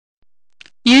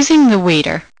Using the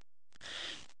weeder.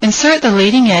 Insert the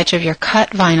leading edge of your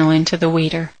cut vinyl into the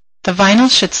weeder. The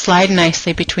vinyl should slide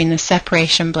nicely between the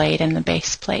separation blade and the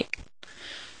base plate.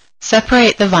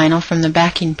 Separate the vinyl from the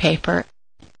backing paper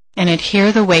and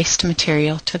adhere the waste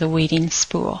material to the weeding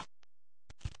spool.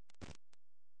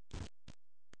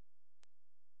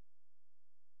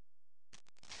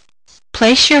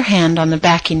 Place your hand on the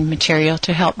backing material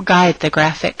to help guide the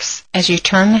graphics as you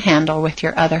turn the handle with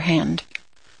your other hand.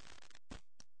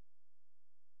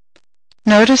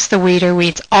 Notice the weeder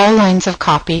weeds all lines of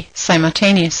copy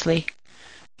simultaneously.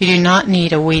 You do not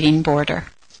need a weeding border.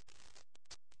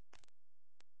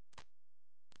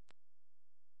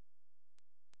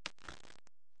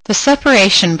 The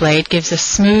separation blade gives a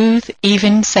smooth,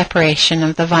 even separation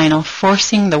of the vinyl,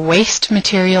 forcing the waste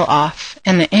material off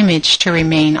and the image to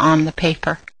remain on the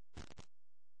paper.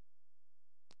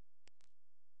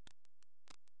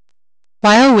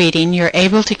 While weeding, you're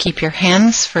able to keep your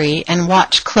hands free and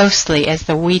watch closely as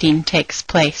the weeding takes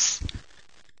place.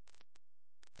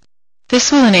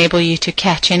 This will enable you to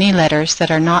catch any letters that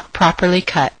are not properly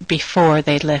cut before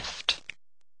they lift.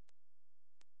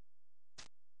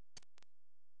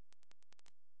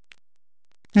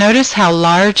 Notice how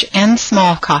large and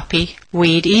small copy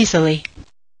weed easily.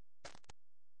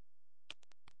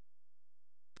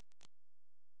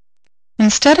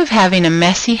 Instead of having a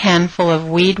messy handful of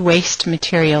weed waste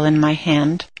material in my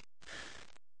hand,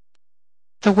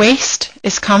 the waste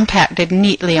is compacted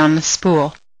neatly on the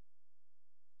spool.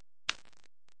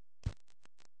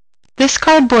 This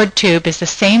cardboard tube is the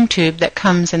same tube that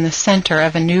comes in the center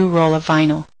of a new roll of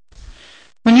vinyl.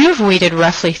 When you have weeded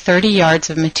roughly 30 yards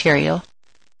of material,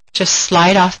 just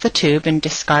slide off the tube and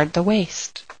discard the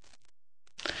waste.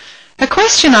 A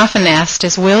question often asked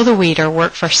is, will the weeder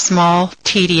work for small,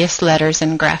 tedious letters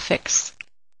and graphics?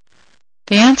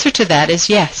 The answer to that is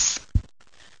yes.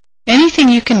 Anything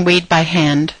you can weed by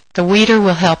hand, the weeder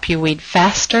will help you weed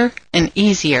faster and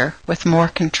easier with more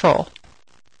control.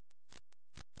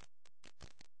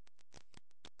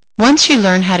 Once you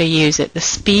learn how to use it, the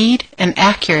speed and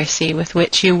accuracy with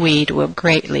which you weed will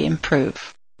greatly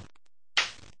improve.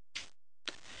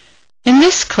 In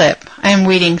this clip, I am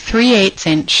weeding 3/8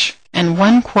 inch and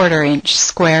 1/4 inch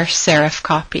square serif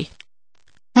copy,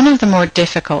 one of the more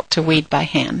difficult to weed by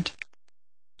hand.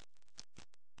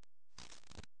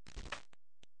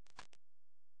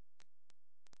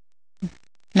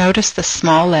 Notice the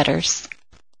small letters.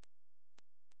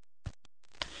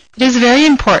 It is very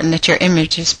important that your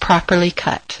image is properly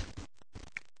cut,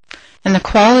 and the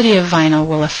quality of vinyl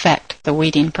will affect the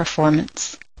weeding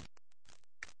performance.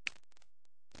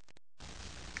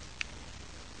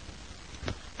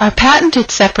 Our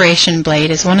patented separation blade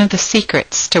is one of the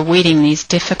secrets to weeding these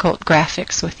difficult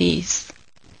graphics with ease.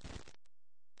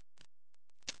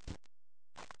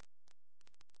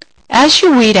 As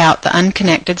you weed out the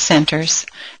unconnected centers,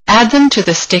 add them to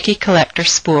the sticky collector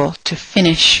spool to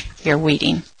finish your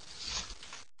weeding.